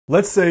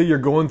Let's say you're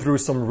going through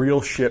some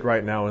real shit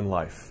right now in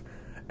life,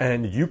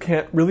 and you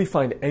can't really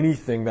find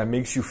anything that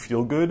makes you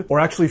feel good or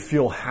actually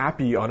feel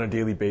happy on a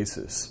daily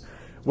basis.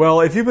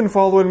 Well, if you've been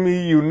following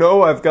me, you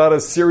know I've got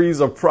a series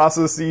of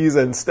processes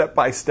and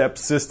step-by-step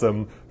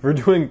system for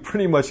doing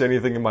pretty much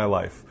anything in my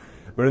life.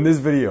 But in this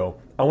video,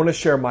 I want to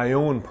share my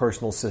own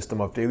personal system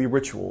of daily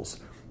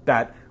rituals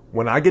that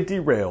when I get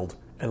derailed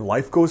and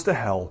life goes to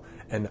hell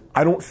and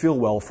I don't feel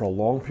well for a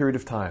long period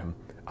of time,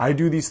 I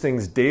do these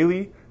things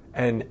daily,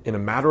 and in a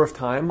matter of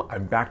time,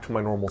 I'm back to my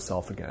normal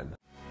self again.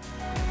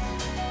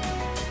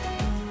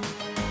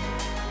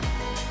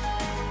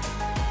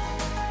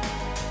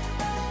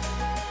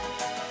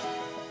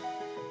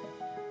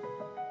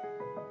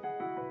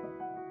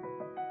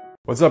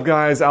 What's up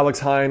guys, Alex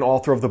Hine,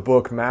 author of the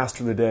book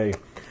Master the Day.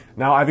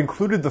 Now I've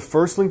included the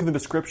first link in the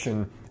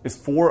description is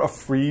for a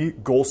free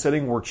goal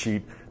setting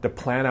worksheet to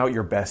plan out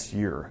your best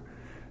year.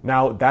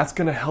 Now that's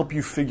going to help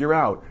you figure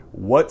out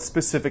what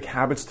specific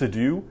habits to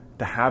do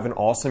to have an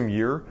awesome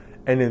year,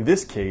 and in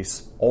this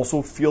case,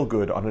 also feel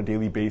good on a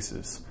daily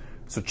basis.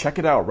 So check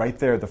it out right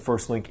there, the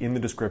first link in the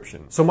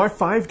description. So my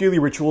 5 daily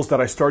rituals that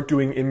I start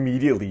doing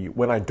immediately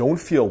when I don't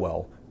feel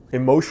well,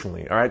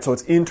 emotionally, all right, so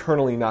it's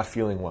internally not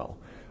feeling well,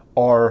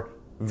 are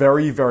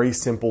very, very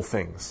simple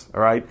things,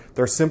 all right?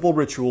 They're simple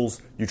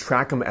rituals, you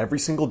track them every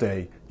single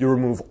day, you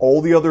remove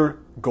all the other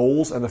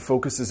goals and the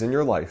focuses in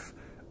your life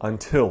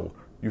until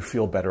you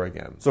feel better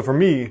again. So for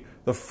me,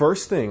 the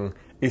first thing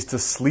is to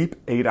sleep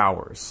 8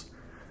 hours.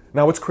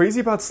 Now what's crazy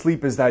about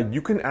sleep is that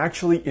you can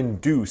actually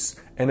induce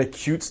an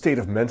acute state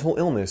of mental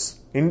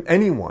illness in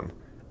anyone,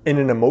 in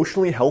an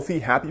emotionally healthy,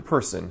 happy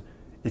person,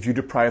 if you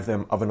deprive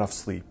them of enough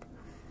sleep.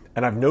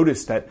 And I've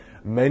noticed that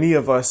many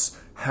of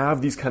us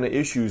have these kind of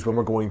issues when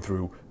we're going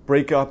through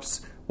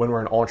breakups, when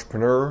we're an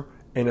entrepreneur,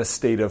 in a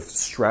state of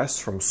stress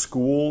from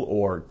school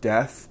or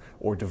death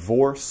or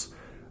divorce.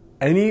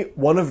 Any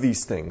one of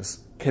these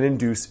things can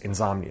induce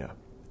insomnia.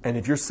 And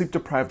if you're sleep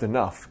deprived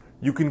enough,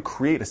 you can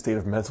create a state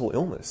of mental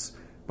illness.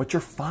 But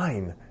you're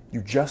fine.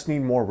 You just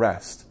need more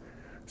rest.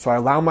 So I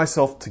allow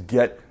myself to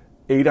get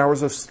 8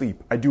 hours of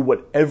sleep. I do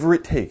whatever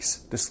it takes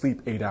to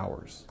sleep 8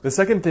 hours. The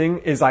second thing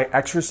is I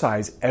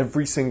exercise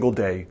every single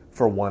day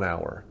for 1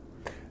 hour.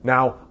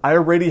 Now, I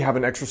already have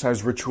an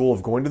exercise ritual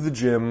of going to the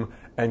gym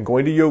and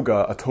going to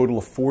yoga a total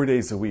of 4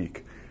 days a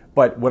week.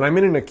 But when I'm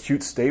in an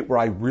acute state where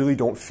I really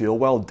don't feel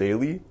well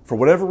daily, for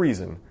whatever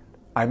reason,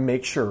 I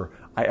make sure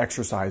I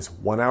exercise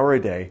 1 hour a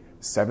day,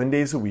 7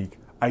 days a week,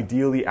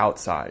 ideally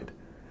outside.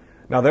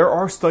 Now, there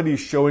are studies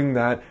showing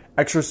that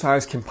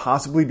exercise can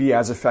possibly be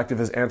as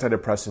effective as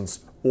antidepressants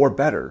or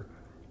better.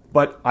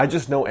 But I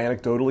just know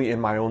anecdotally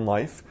in my own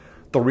life,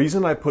 the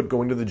reason I put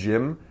going to the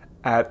gym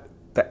at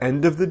the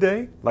end of the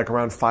day, like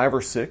around 5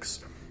 or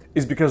 6,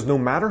 is because no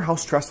matter how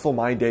stressful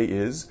my day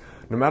is,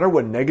 no matter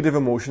what negative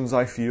emotions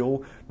I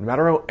feel, no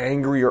matter how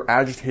angry or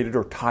agitated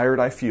or tired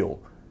I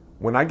feel,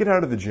 when I get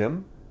out of the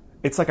gym,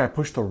 it's like I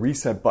push the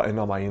reset button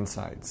on my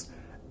insides.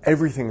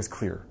 Everything is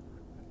clear.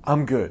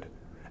 I'm good.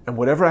 And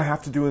whatever I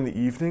have to do in the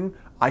evening,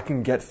 I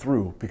can get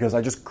through because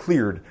I just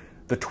cleared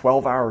the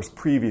 12 hours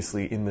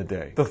previously in the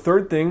day. The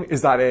third thing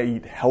is that I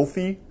eat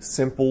healthy,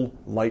 simple,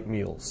 light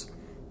meals.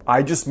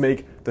 I just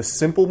make the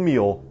simple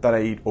meal that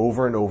I eat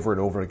over and over and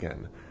over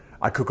again.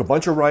 I cook a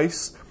bunch of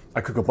rice,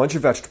 I cook a bunch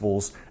of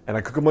vegetables, and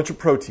I cook a bunch of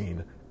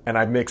protein, and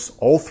I mix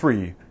all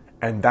 3,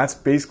 and that's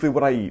basically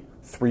what I eat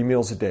 3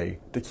 meals a day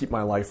to keep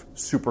my life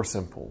super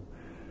simple.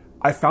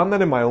 I found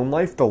that in my own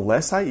life, the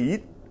less I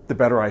eat, the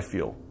better I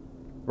feel.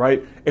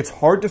 Right? It's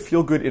hard to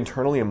feel good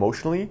internally,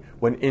 emotionally,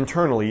 when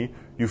internally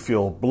you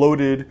feel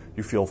bloated,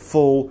 you feel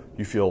full,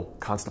 you feel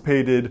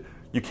constipated,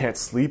 you can't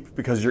sleep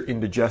because you're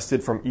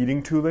indigested from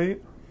eating too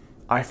late.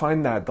 I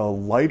find that the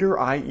lighter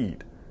I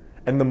eat,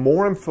 and the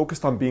more I'm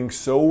focused on being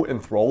so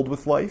enthralled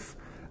with life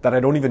that I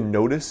don't even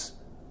notice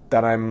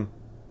that I'm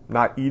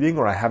not eating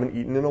or I haven't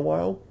eaten in a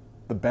while,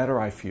 the better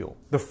I feel.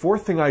 The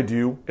fourth thing I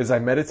do is I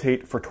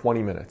meditate for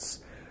 20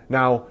 minutes.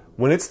 Now,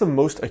 when it's the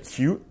most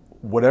acute,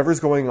 whatever's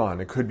going on,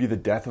 it could be the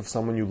death of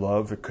someone you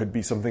love, it could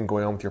be something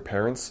going on with your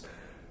parents,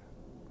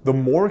 the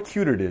more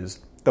acute it is,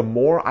 the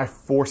more I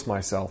force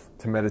myself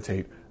to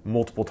meditate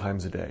multiple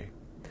times a day.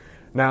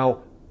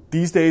 Now,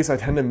 these days I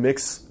tend to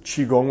mix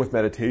Qigong with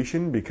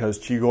meditation because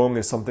Qigong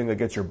is something that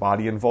gets your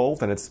body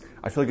involved, and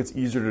I feel like it's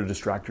easier to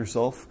distract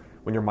yourself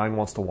when your mind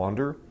wants to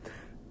wander.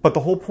 But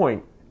the whole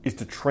point is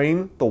to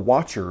train the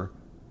watcher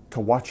to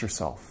watch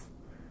yourself.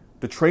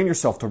 To train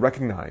yourself to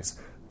recognize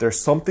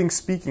there's something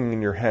speaking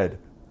in your head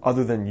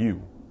other than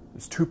you.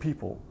 There's 2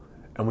 people.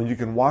 And when you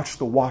can watch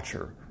the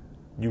watcher,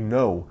 you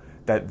know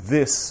that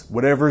this,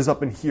 whatever is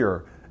up in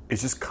here,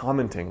 is just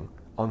commenting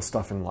on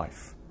stuff in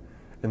life.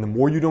 And the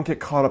more you don't get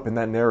caught up in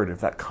that narrative,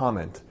 that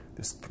comment,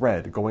 this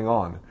thread going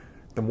on,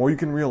 the more you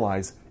can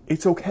realize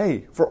it's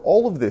okay for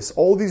all of this,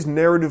 all these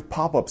narrative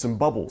pop-ups and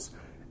bubbles.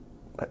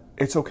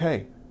 It's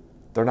okay.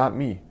 They're not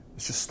me.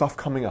 It's just stuff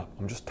coming up.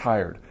 I'm just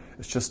tired.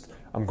 It's just,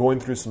 I'm going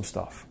through some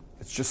stuff.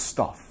 It's just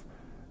stuff.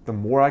 The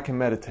more I can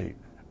meditate,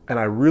 and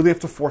I really have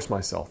to force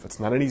myself, it's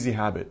not an easy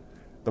habit,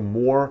 the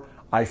more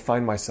I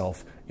find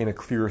myself in a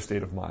clearer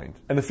state of mind.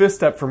 And the fifth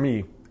step for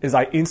me is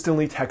I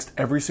instantly text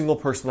every single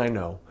person I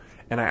know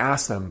and I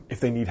ask them if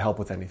they need help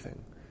with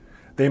anything.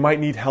 They might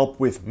need help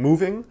with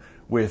moving,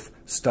 with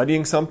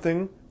studying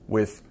something,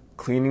 with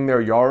cleaning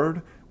their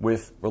yard,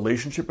 with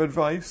relationship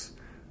advice,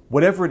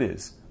 whatever it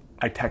is.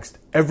 I text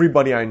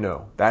everybody I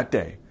know that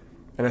day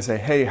and I say,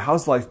 hey,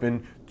 how's life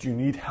been? Do you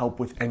need help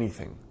with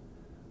anything?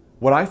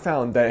 What I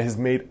found that has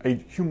made a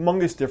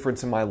humongous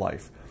difference in my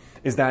life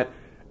is that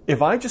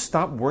if I just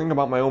stop worrying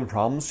about my own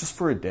problems just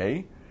for a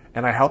day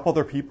and I help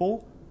other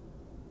people,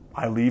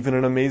 I leave in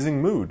an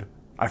amazing mood.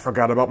 I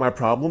forgot about my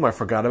problem. I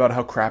forgot about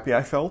how crappy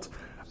I felt.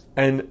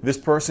 And this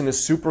person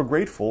is super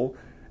grateful.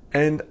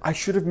 And I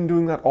should have been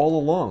doing that all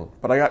along.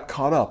 But I got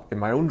caught up in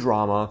my own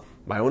drama,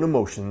 my own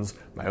emotions,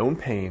 my own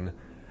pain.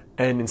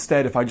 And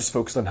instead, if I just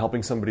focused on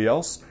helping somebody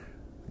else,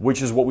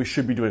 which is what we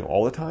should be doing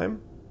all the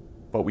time,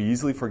 but we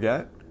easily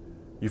forget,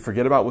 you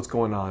forget about what's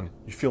going on,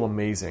 you feel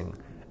amazing,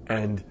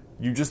 and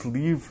you just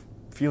leave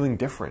feeling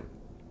different.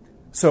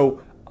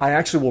 So I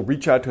actually will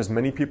reach out to as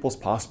many people as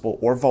possible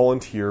or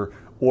volunteer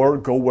or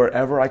go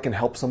wherever I can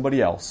help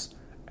somebody else,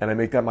 and I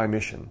make that my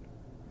mission.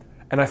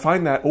 And I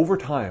find that over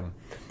time,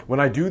 when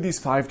I do these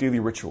 5 daily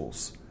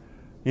rituals,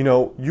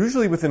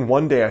 usually within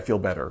one day I feel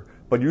better,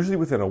 but usually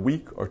within a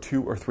week or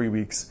 2 or 3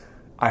 weeks,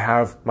 I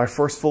have my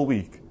first full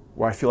week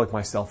where I feel like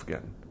myself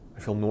again. I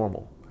feel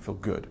normal. I feel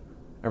good.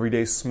 Every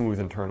day is smooth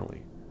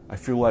internally. I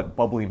feel that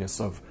bubbliness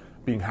of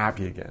being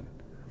happy again.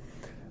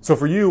 So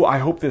for you, I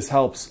hope this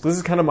helps. This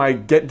is kind of my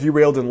get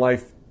derailed in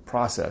life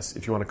process,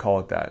 if you want to call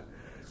it that.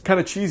 Kind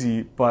of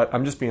cheesy, but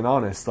I'm just being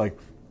honest. I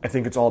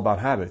think it's all about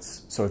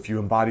habits. So if you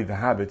embody the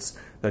habits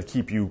that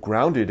keep you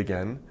grounded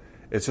again,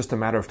 it's just a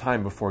matter of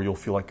time before you'll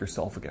feel like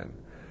yourself again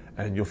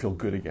and you'll feel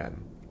good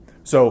again.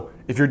 So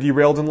if you're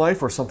derailed in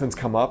life or something's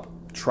come up,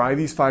 try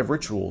these 5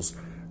 rituals.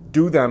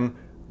 Do them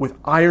with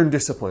iron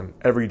discipline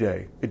every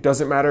day. It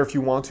doesn't matter if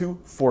you want to,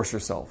 force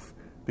yourself,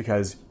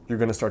 because you're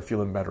going to start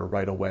feeling better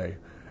right away.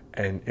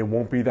 And it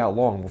won't be that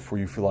long before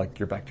you feel like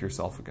you're back to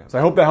yourself again. So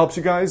I hope that helps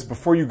you guys.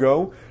 Before you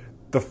go,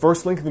 the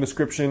first link in the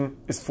description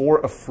is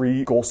for a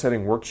free goal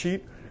setting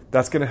worksheet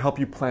that's going to help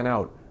you plan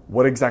out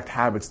what exact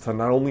habits to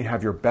not only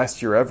have your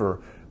best year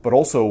ever, but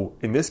also,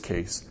 in this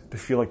case, to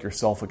feel like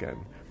yourself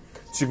again.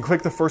 So you can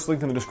click the first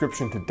link in the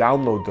description to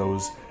download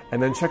those,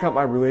 and then check out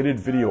my related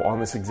video on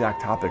this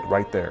exact topic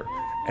right there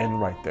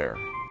and right there.